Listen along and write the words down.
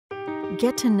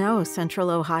Get to know Central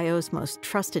Ohio's most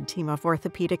trusted team of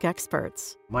orthopedic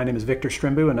experts. My name is Victor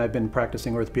Strimbu, and I've been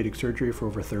practicing orthopedic surgery for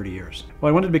over 30 years. Well,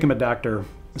 I wanted to become a doctor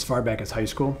as far back as high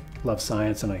school. Loved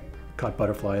science, and I caught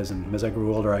butterflies, and as I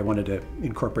grew older, I wanted to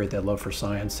incorporate that love for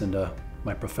science into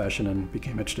my profession and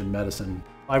became interested in medicine.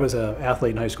 I was an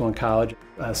athlete in high school and college.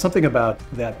 Something about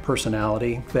that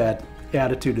personality, that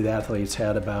attitude that athletes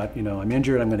had about, I'm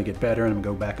injured, I'm going to get better, and I'm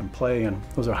going to go back and play, and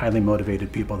those are highly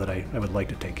motivated people that I would like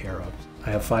to take care of. I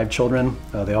have 5 children.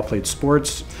 They all played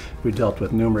sports. We dealt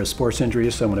with numerous sports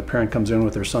injuries, so when a parent comes in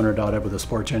with their son or daughter with a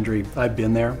sports injury, I've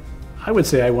been there. I would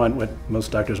say I want what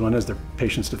most doctors want is their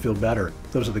patients to feel better.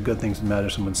 Those are the good things in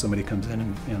medicine, when somebody comes in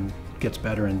and gets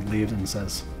better and leaves and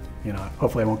says,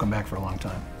 hopefully I won't come back for a long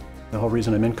time. The whole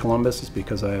reason I'm in Columbus is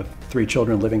because I have 3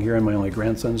 children living here and my only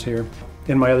grandson's here.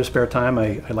 In my other spare time,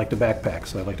 I like to backpack,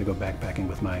 so I like to go backpacking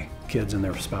with my kids and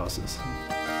their spouses.